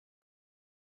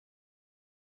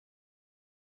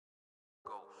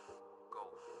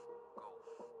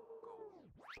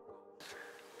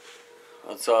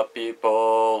What's up,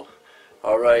 people?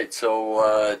 Alright,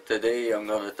 so today I'm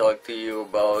gonna talk to you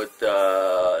about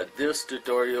this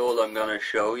tutorial I'm gonna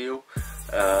show you.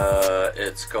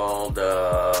 It's called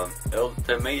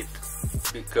UltimEight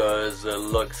because it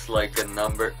looks like a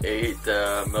number 8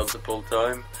 multiple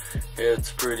time.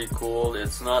 It's pretty cool.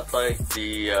 It's not like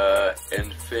the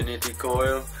infinity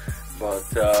coil, but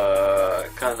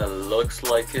kinda looks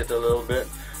like it a little bit.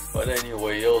 But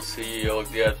anyway, you'll see, you'll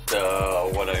get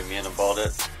what I mean about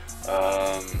it.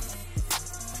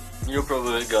 You're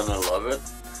probably gonna love it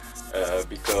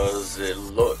because it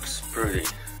looks pretty.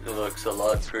 It looks a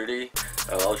lot pretty.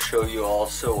 I'll show you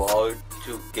also how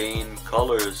to gain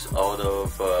colors out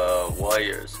of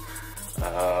wires.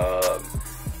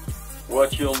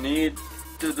 What you'll need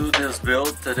to do this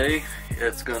build today,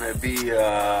 it's gonna be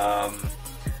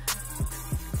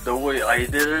the way I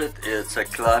did it. It's a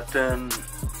CLAPTON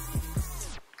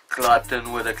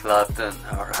with a CLAPTON.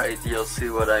 Alright, you'll see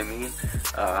what I mean.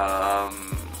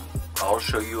 I'll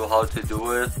show you how to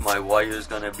do it. My wire is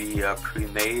gonna be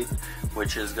pre-made,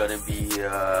 which is gonna be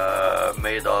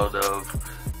made out of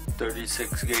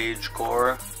 36 gauge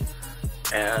core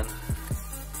and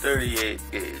 38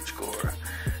 gauge core.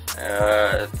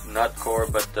 Not core,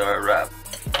 but wrap.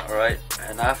 Alright,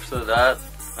 and after that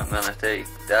I'm gonna take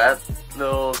that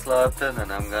little CLAPTON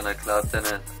and I'm gonna CLAPTON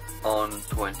it on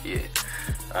 28.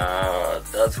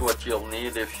 That's what you'll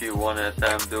need if you want to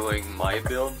attempt doing my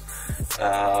build.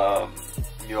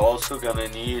 You're also gonna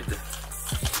need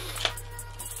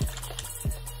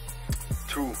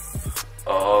 2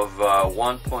 of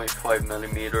 1.5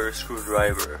 millimeter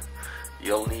screwdriver.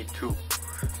 You'll need 2.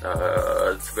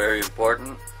 It's very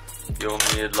important. You'll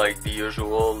need like the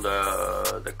usual,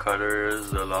 the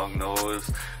cutters, the long nose,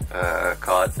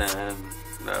 cotton,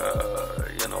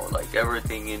 you know, like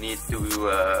everything you need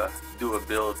to do a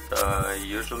build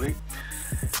usually,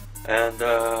 and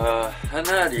an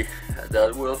addy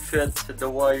that will fit the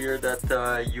wire that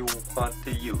you want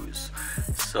to use.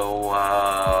 So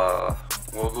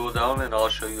we'll go down and I'll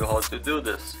show you how to do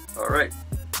this. Alright,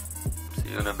 see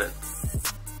you in a bit.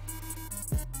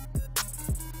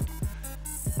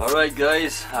 Alright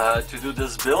guys, to do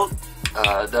this build,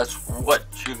 that's what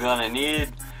you're gonna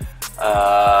need.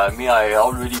 I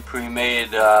already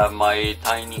pre-made my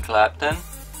tiny CLAPTON.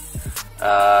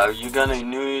 You're gonna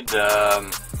need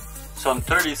some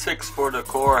 36 for the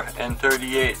core and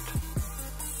 38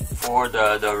 for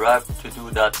the wrap to do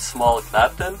that small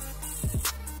CLAPTON.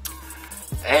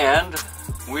 And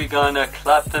we're gonna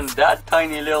CLAPTON that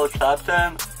tiny little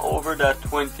CLAPTON over that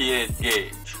 28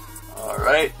 gauge.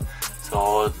 Alright,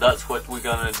 so that's what we're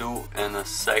gonna do in a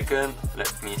second.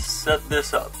 Let me set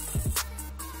this up.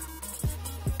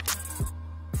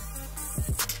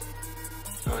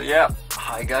 So yeah,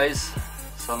 hi guys.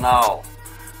 So now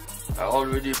I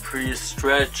already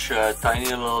pre-stretched a tiny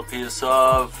little piece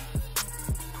of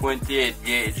 28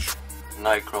 gauge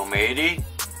nichrome 80,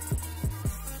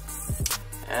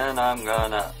 and I'm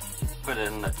gonna put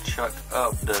in the chuck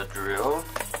of the drill.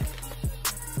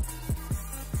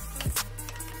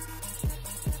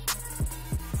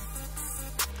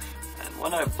 And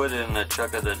when I put in the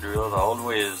chuck of the drill, I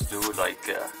always do like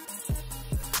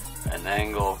an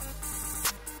angle,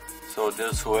 so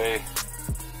this way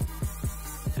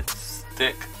it's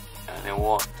thick and it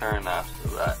won't turn after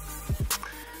that.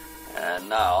 And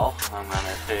now I'm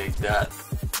gonna take that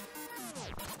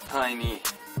tiny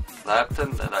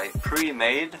CLAPTON that I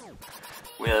pre-made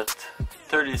with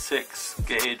 36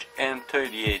 gauge and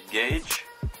 38 gauge,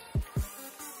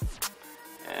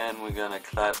 and we're gonna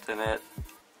CLAPTON it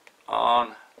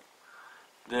on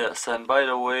this. And by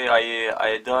the way,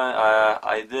 I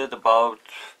did about,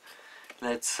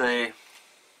 let's say,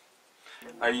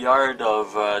 a yard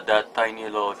of that tiny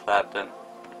little CLAPTON.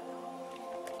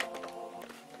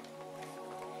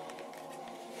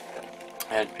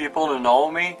 And people who know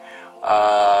me,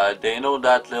 they know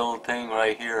that little thing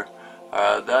right here.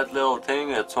 That little thing,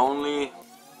 it's only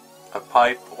a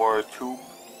pipe or a tube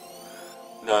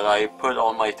that I put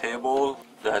on my table,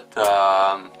 that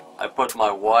I put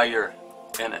my wire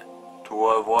in it to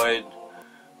avoid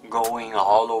going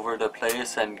all over the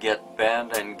place and get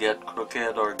bent and get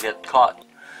crooked or get caught.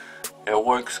 It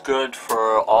works good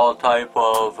for all type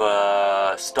of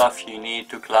stuff you need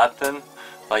to CLAPTON,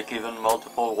 like even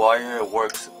multiple wire. It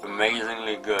works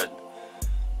amazingly good.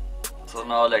 So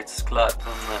now let's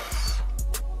CLAPTON this.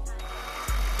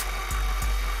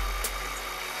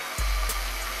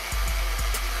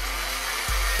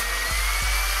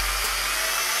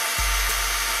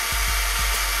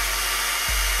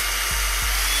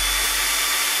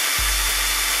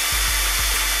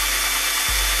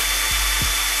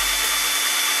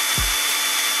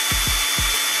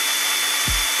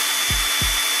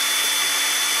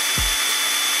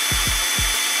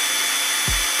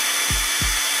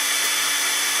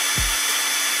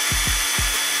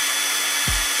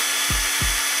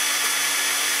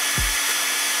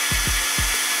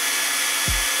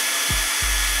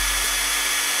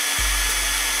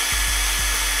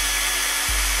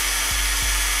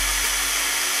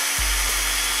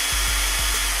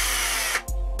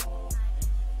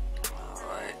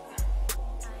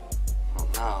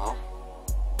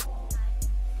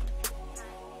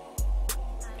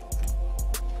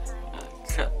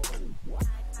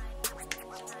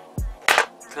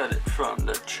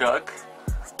 chuck,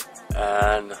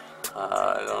 and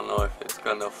I don't know if it's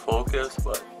gonna focus,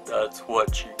 but that's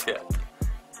what you get.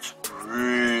 It's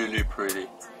really pretty,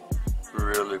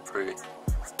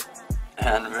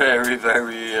 and very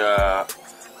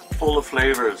full of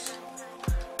flavors.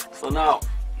 So now,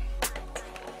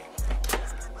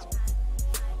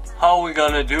 how we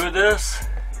gonna do this?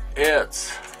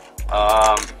 It's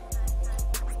I'll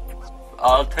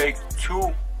take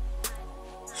 2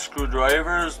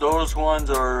 screwdrivers. Those ones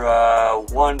are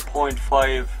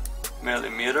 1.5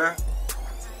 millimeter.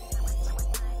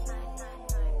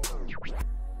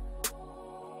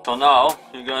 So now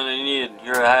you're gonna need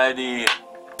your handy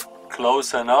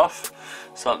close enough,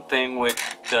 something with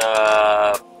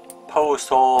post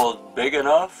hole big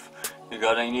enough. You're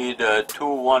gonna need 2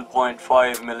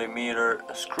 1.5 millimeter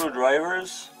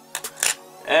screwdrivers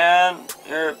and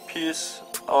your piece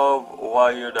of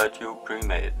wire that you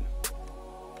pre-made.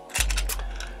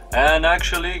 And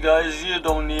actually guys, you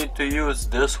don't need to use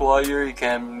this wire. You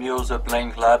can use a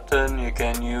plain CLAPTON. You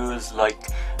can use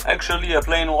actually a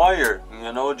plain wire,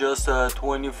 you know, just a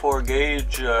 24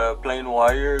 gauge plain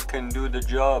wire can do the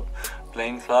job.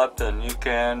 Plain CLAPTON. You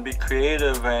can be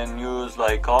creative and use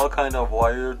all kind of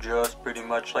wire, just pretty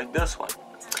much like this one.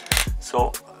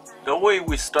 So the way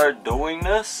we start doing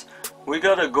this, we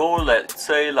gotta go, let's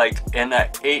say, in a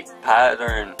 8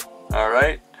 pattern.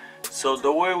 Alright, so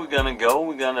the way we're gonna go,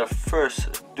 we're gonna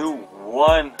first do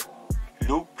 1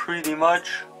 loop pretty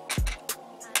much.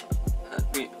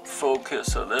 Let me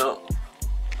focus a little.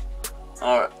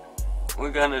 Alright,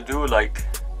 we're gonna do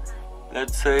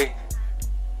let's say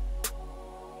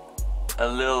a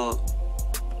little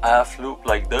half loop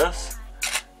like this.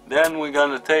 Then we're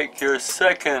gonna take your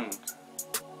second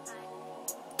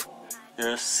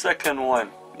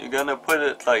one. You're gonna put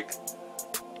it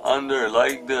under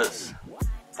like this.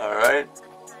 Alright,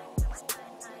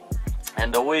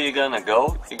 and the way you're gonna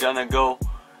go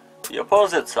the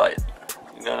opposite side.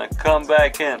 You're gonna come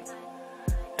back in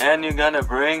and you're gonna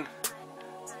bring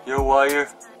your wire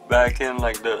back in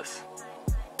like this.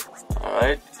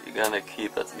 Alright, you're gonna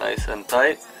keep it nice and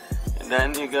tight, and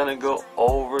then you're gonna go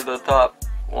over the top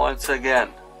once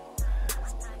again.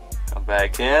 Come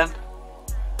back in,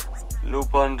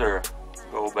 loop under,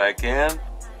 go back in,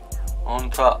 on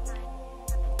top.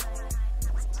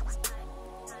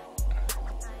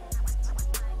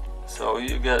 So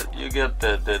you get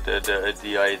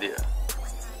the idea.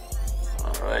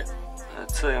 Alright,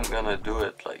 let's say I'm gonna do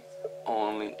it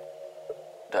only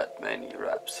that many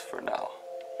reps for now.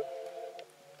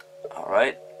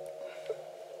 Alright,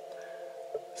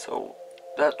 so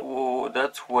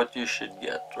that's what you should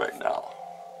get right now.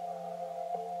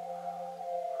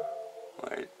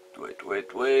 Wait.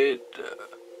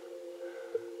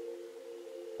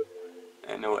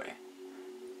 Anyway,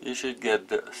 you should get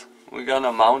this. We're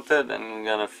gonna mount it and we're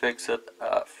gonna fix it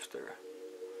after.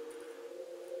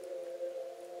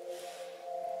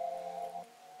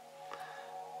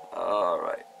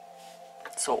 Alright,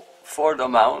 so for the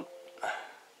mount,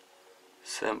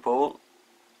 simple,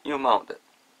 you mount it.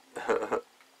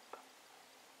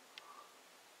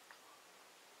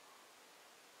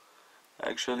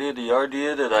 Actually, the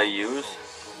RDA that I use,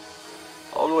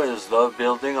 always love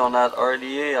building on that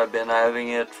RDA. I've been having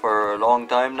it for a long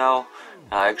time now.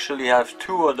 I actually have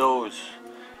 2 of those.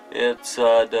 It's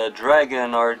the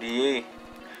Dragon RDA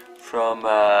from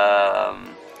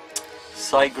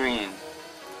Green.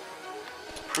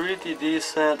 Pretty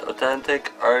decent,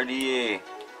 authentic RDA.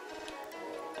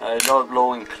 I love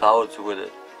blowing clouds with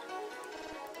it.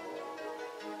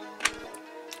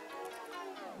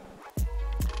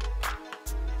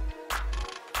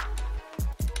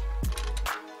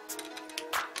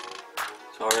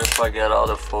 Sorry if I get out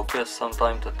of focus from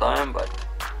time to time, but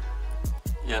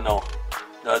you know,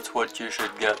 that's what you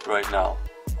should get right now.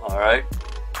 Alright?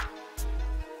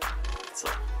 So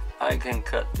I can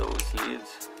cut those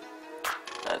leads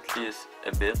at least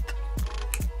a bit.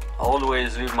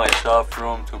 Always leave myself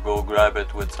room to go grab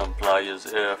it with some pliers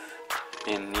if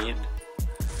in need.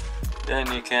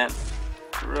 Then you can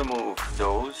remove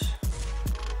those,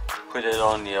 put it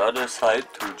on the other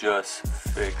side to just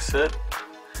fix it,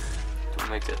 to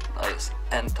make it nice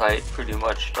and tight, pretty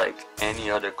much like any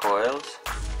other coils.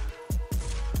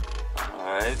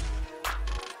 Alright,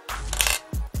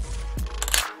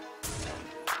 and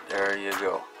there you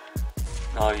go.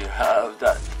 Now you have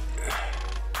that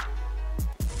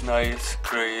nice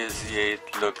crazy 8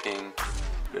 looking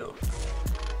build.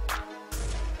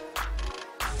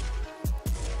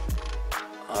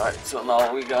 Alright, so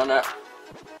now we're gonna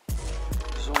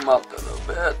zoom out a little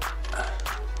bit.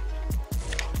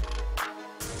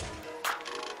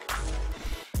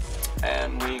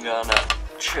 And we're gonna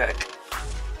check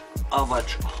how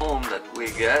much home that we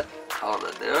get out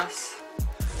of this.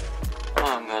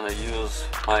 I'm gonna use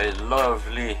my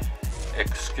lovely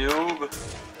X cube.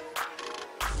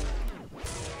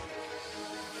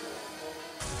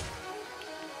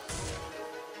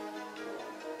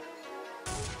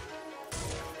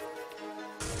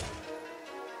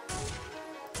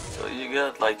 So you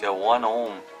get like a one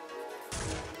ohm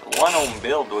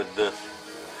build with this.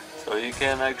 So you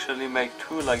can actually make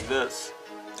two like this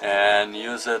and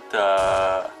use it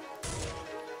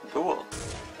dual.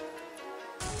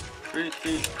 Pretty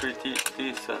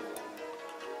decent.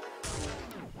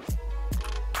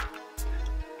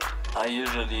 I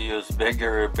usually use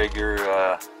bigger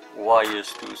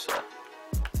wires too, so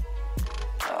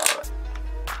alright.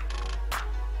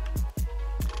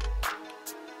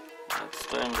 Let's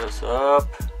turn this up.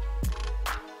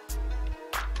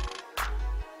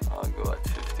 I'll go at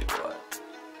 50 watt.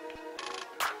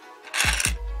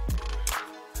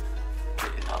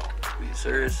 Okay, now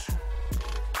tweezers.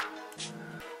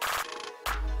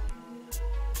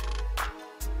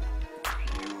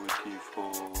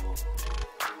 Beautiful.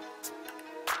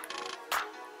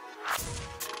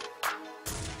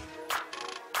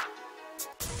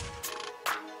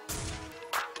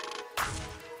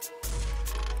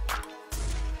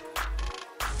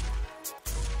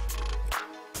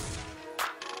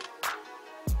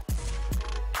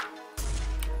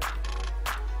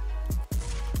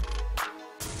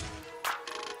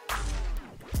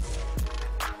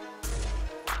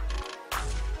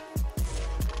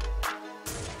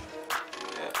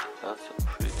 That's a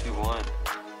pretty one.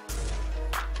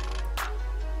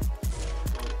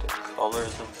 With the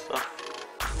colors and stuff.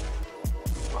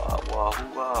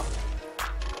 Wow.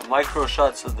 The micro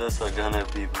shots of this are gonna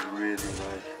be really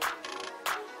nice.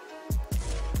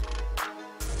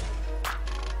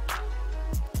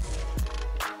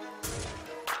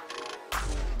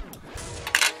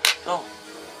 So,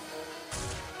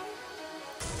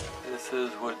 this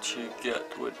is what you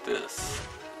get with this.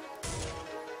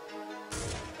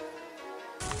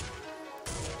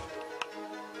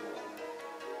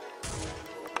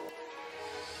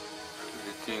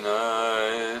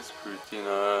 Pretty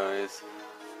nice.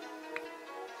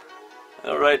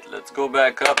 Alright, let's go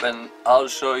back up and I'll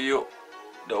show you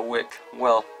the wick.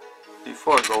 Well,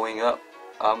 before going up,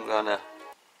 I'm gonna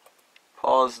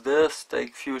pause this, take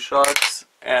a few shots,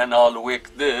 and I'll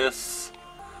wick this.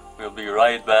 We'll be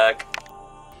right back.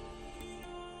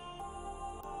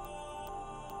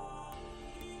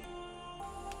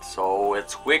 So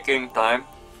it's wicking time.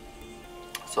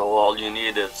 So all you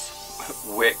need is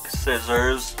wick,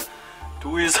 scissors,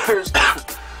 tweezers,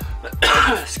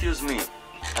 excuse me,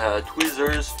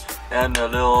 tweezers, and a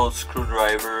little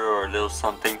screwdriver or a little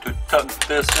something to tuck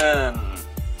this in.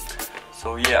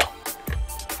 So yeah,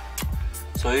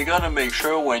 so you gotta make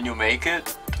sure when you make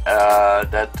it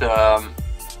that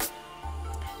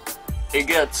it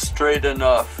gets straight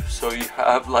enough so you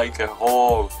have like a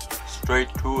hole straight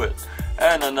through it.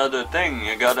 And another thing,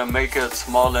 you gotta make it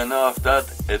small enough that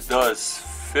it does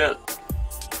fit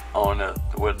on it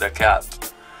with the cap.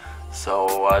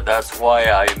 So that's why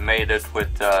I made it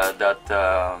with that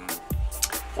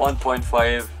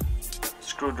 1.5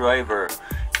 screwdriver,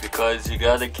 because you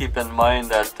gotta keep in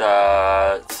mind that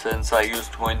since I use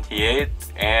 28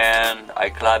 and I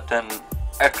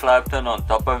CLAPTON on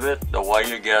top of it, the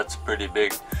wire gets pretty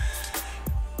big.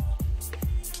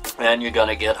 And you're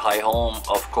gonna get high home,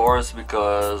 of course,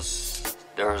 because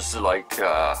there's like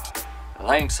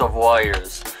lengths of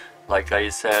wires. Like I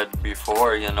said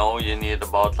before, you know, you need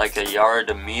about like a yard,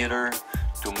 a meter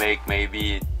to make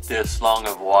maybe this long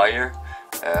of wire.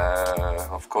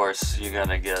 Of course, you're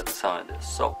gonna get some of this.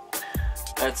 So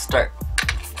let's start.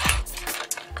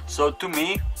 So to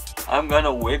me, I'm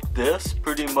gonna wick this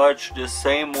pretty much the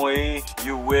same way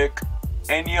you wick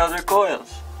any other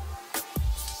coils.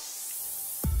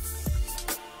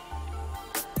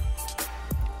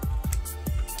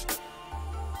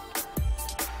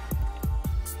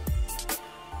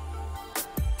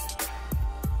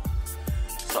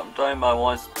 Sometimes I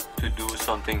want to do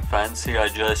something fancy. I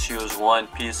just use one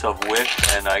piece of wick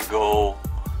and I go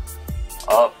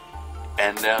up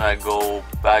and then I go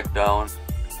back down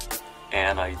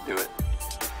and I do it.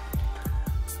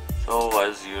 So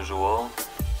as usual,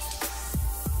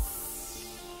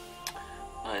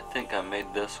 I think I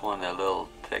made this one a little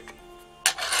thick.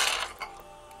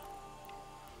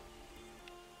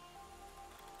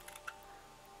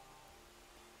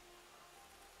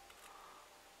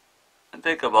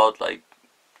 Take about like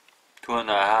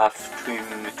 2.5,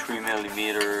 3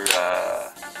 millimeter,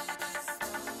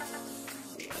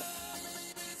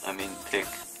 I mean thick,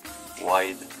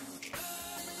 wide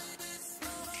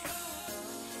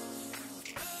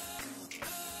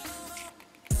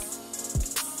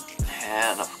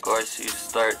you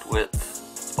start with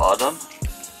bottom.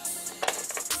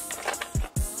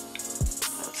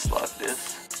 Let's lock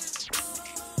this.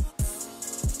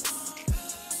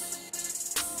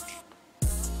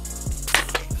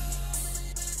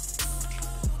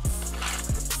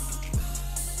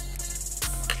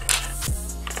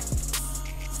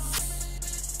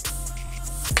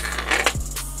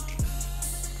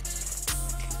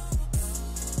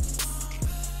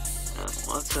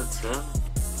 Once it's in,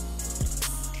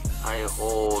 I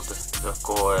hold the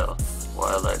coil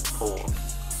while I pull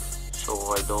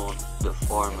so I don't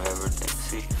deform everything.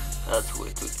 See, that's way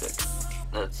too thick.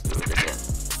 Let's do it again.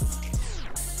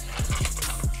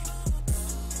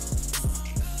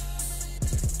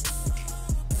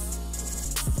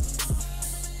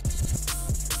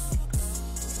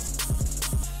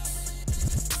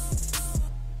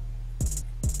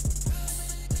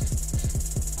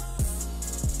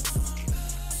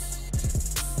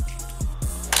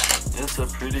 It's a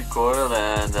pretty coil,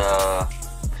 and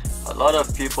a lot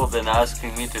of people been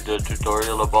asking me to do a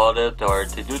tutorial about it, or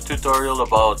to do tutorial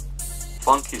about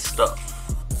funky stuff.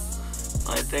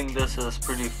 I think this is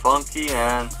pretty funky,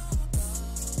 and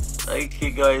like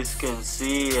you guys can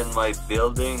see in my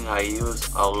building, I use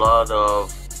a lot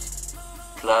of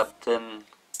CLAPTON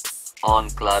on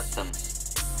CLAPTON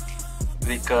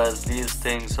because these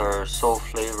things are so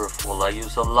flavorful. I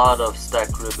use a lot of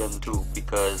stack ribbon too,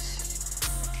 because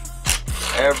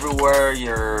everywhere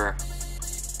your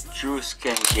juice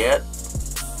can get,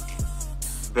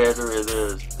 better it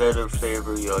is, better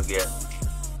flavor you'll get.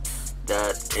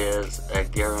 That is a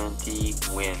guarantee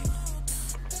win.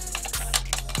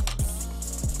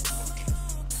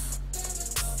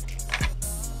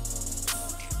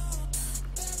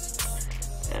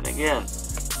 And again,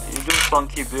 when you do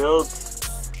funky builds,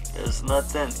 there's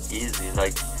nothing easy.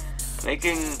 Like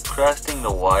crafting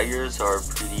the wires are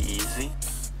pretty easy.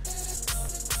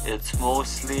 It's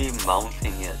mostly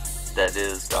mounting it that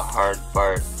is the hard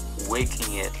part,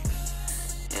 waking it,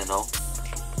 you know.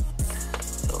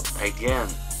 So again,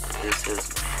 this is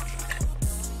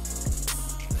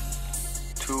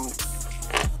too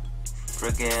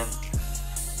friggin'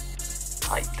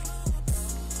 tight.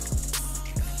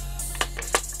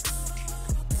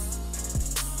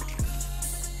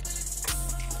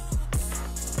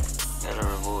 Gotta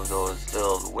remove those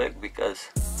little wick because,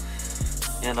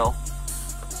 you know,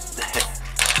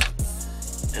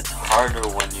 it's harder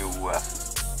when you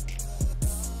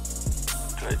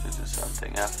try to do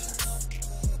something after.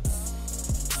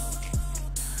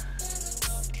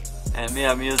 And me,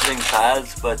 I'm using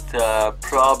pads, but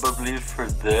probably for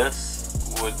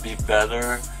this would be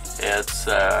better. It's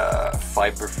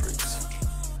Fiber Freaks.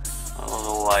 I don't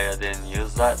know why I didn't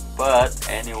use that, but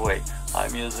anyway,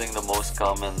 I'm using the most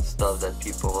common stuff that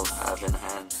people have in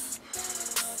hand.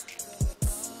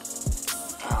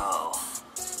 Oh,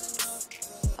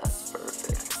 that's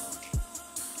perfect.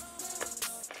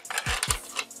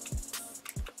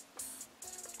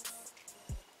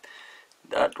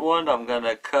 That one I'm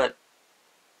gonna cut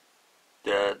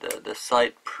the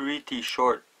side pretty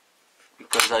short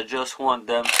because I just want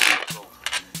them to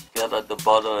get at the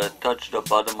bottom, touch the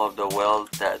bottom of the weld.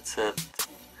 That's it,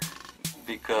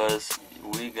 because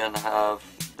we're gonna have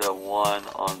the one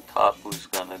on top who's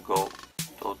gonna go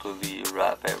totally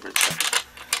wrap everything.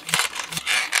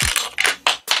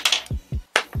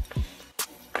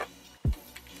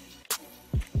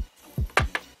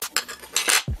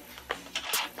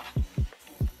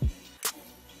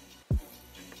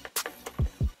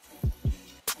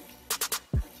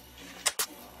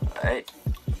 Alright,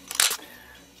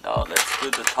 now let's do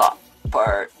the top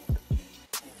part.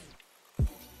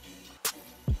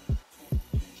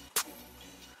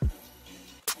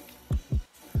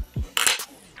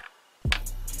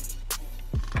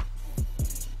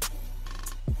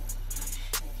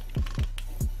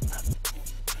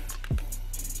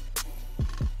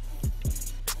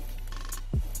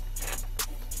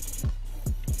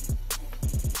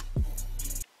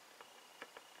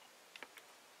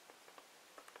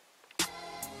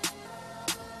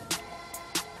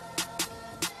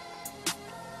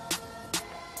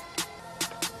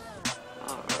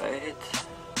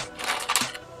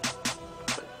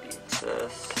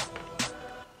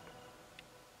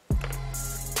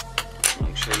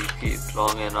 Make sure you keep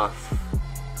long enough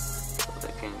so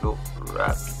they can go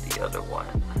wrap the other one.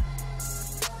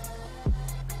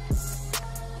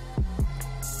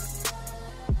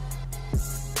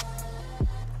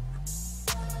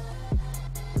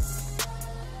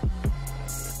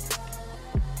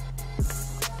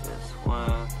 This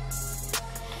one.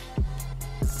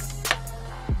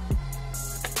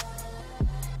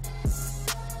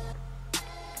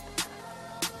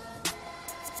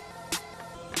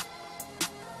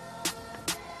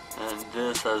 And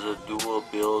this as a dual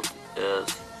build is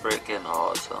freaking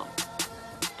awesome.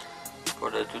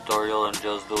 For the tutorial I'm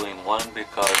just doing one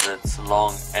because it's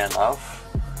long enough,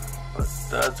 but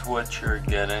that's what you're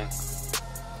getting.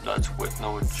 That's with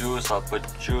no juice. I'll put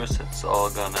juice, it's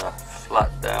all gonna flat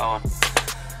down.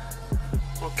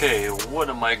 Okay, what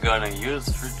am I gonna use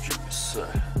for juice?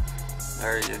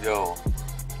 There you go.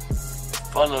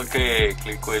 Funnel cake,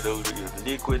 liquid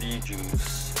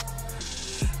juice.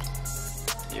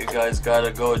 You guys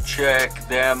gotta go check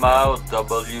them out.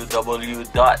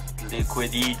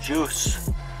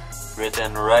 www.liquidejuice,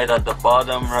 written right at the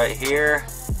bottom right here.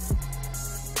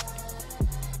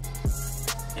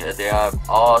 Yeah, they have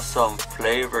awesome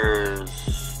flavors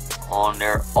on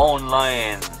their own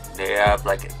line. They have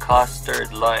like a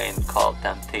custard line called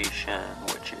Temptation,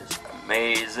 which is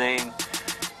amazing.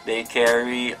 They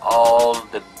carry all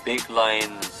the big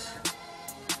lines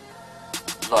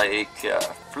like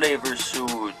Flavor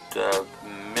Suit,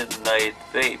 Midnight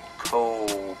Vape Co.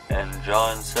 and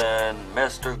Johnson,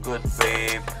 Mr. Good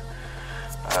Vape,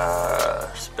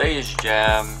 Space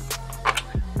Jam,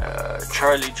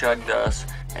 Charlie Chuck Dust.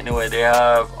 Anyway, they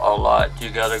have a lot. You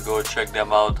gotta go check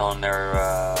them out on their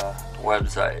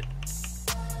website.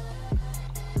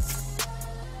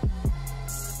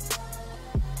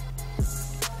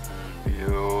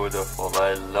 Beautiful.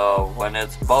 I love when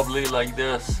it's bubbly like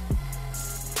this.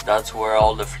 That's where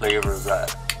all the flavors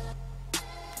at.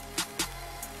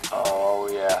 Oh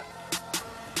yeah.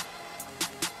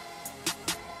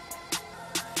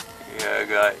 Yeah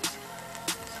guys.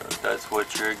 So that's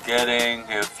what you're getting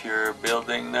if you're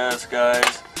building this,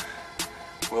 guys.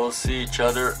 We'll see each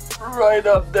other right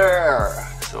up there.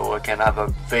 So I can have a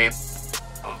vape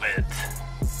of it.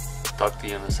 Talk to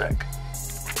you in a sec.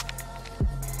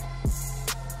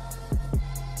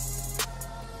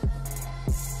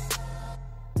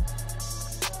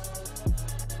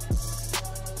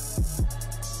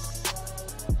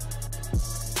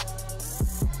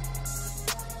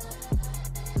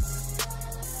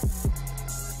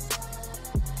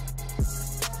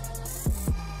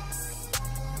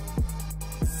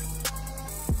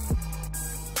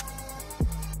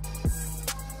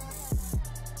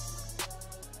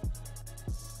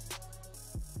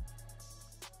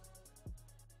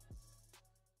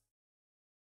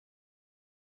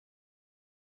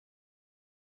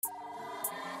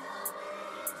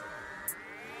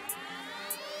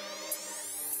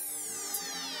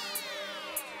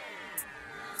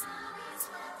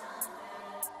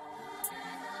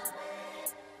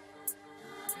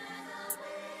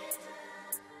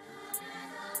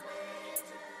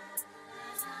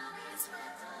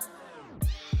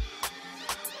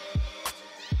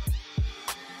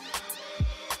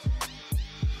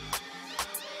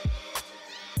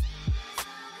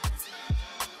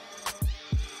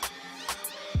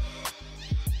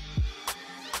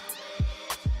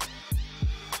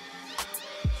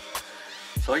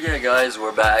 So yeah guys,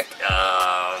 we're back.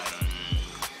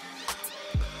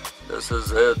 This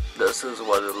is it. This is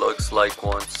what it looks like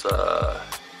once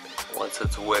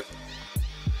it's whipped.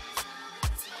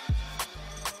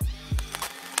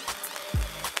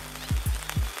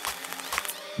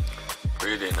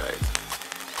 Pretty nice.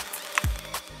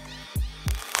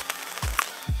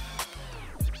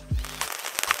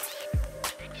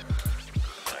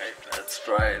 Alright, let's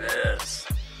try this.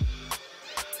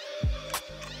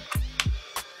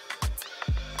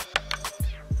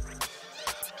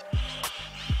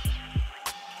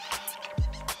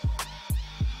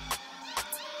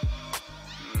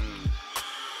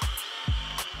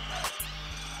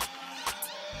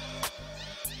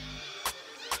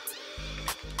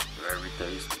 Very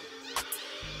tasty.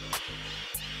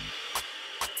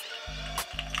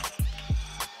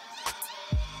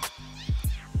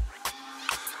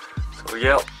 So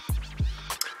yeah,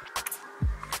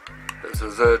 this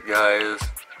is it guys,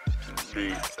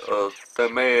 the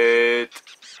UltimEight.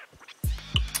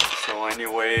 So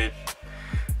anyway,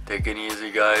 take it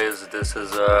easy guys, this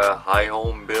is a high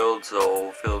home build,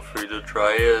 so feel free to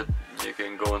try it. You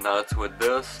can go nuts with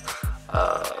this.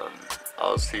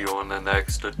 I'll see you on the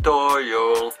next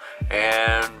tutorial,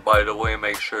 and by the way,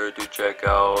 make sure to check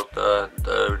out the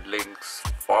links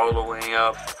following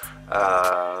up.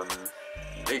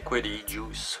 Liquid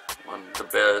juice, one of the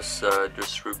best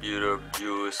distributor of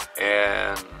juice,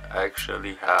 and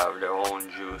actually have their own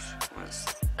juice.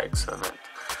 It's excellent.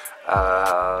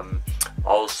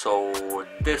 Also,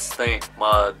 Distinct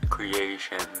Mod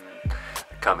Creation,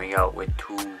 coming out with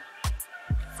 2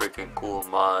 freaking cool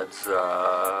mods,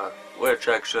 which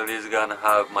actually is gonna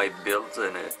have my builds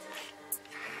in it.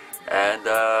 And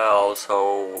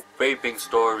also Vaping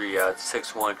Story at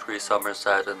 613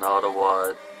 Somerset in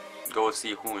Ottawa. go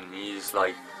see Hoon. He's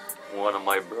like one of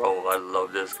my bro. I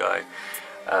love this guy.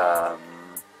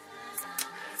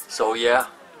 So yeah,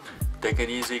 take it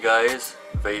easy guys,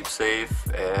 vape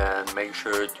safe, and make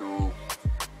sure to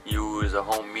use a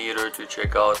home meter to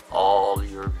check out all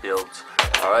your builds.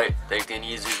 Alright, take it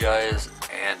easy guys,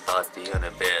 and talk to you in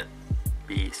a bit.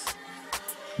 Peace.